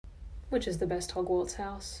Which is the best Hogwarts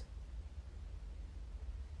house?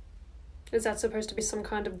 Is that supposed to be some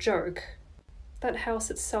kind of joke? That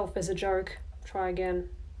house itself is a joke. Try again.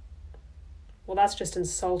 Well, that's just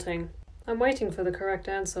insulting. I'm waiting for the correct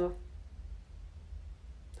answer.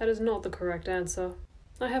 That is not the correct answer.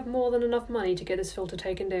 I have more than enough money to get this filter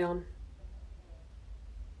taken down.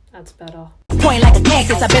 That's better. Point like a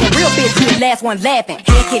cactus, I bet a real bitch be the last one laughing.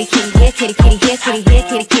 Here kitty kitty, here kitty kitty, here kitty, here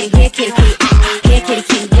kitty kitty, here kitty kitty. Here kitty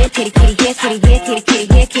kitty, here kitty kitty, here kitty, here kitty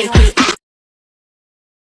kitty, here kitty kitty.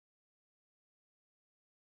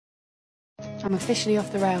 I'm officially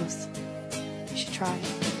off the rails. You should try it.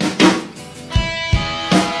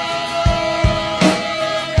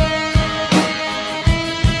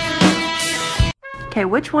 Okay,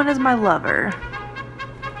 which one is my lover?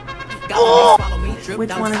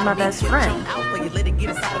 Which one is my best friend?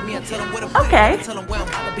 Okay.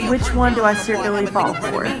 Which one do I secretly fall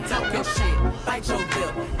for?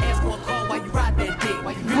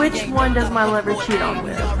 Which one does my lover cheat on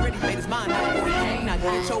with?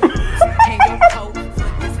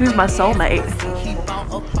 Who's my soulmate?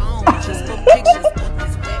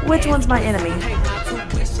 Which one's my enemy?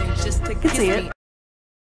 Can see it.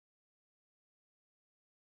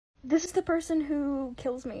 This is the person who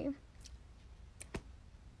kills me.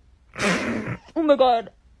 Oh my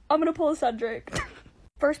god. I'm gonna pull a Cedric.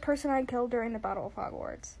 First person I killed during the Battle of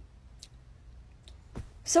Hogwarts.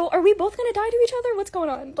 So, are we both gonna die to each other? What's going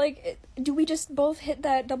on? Like, do we just both hit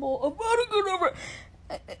that double...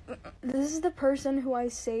 This is the person who I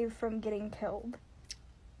saved from getting killed.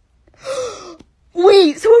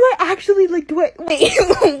 Wait, so am I actually, like, do I...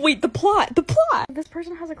 Wait, wait, the plot! This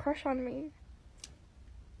person has a crush on me.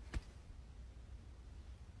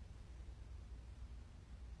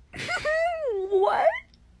 What?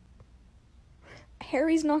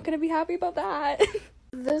 Harry's not gonna be happy about that.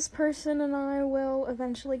 This person and I will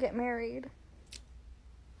eventually get married.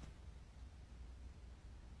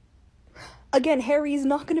 Again, Harry's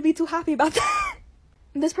not gonna be too happy about that.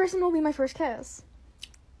 This person will be my first kiss.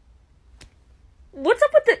 What's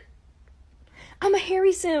up with the... I'm a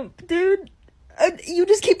Harry simp, dude. You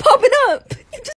just keep popping up.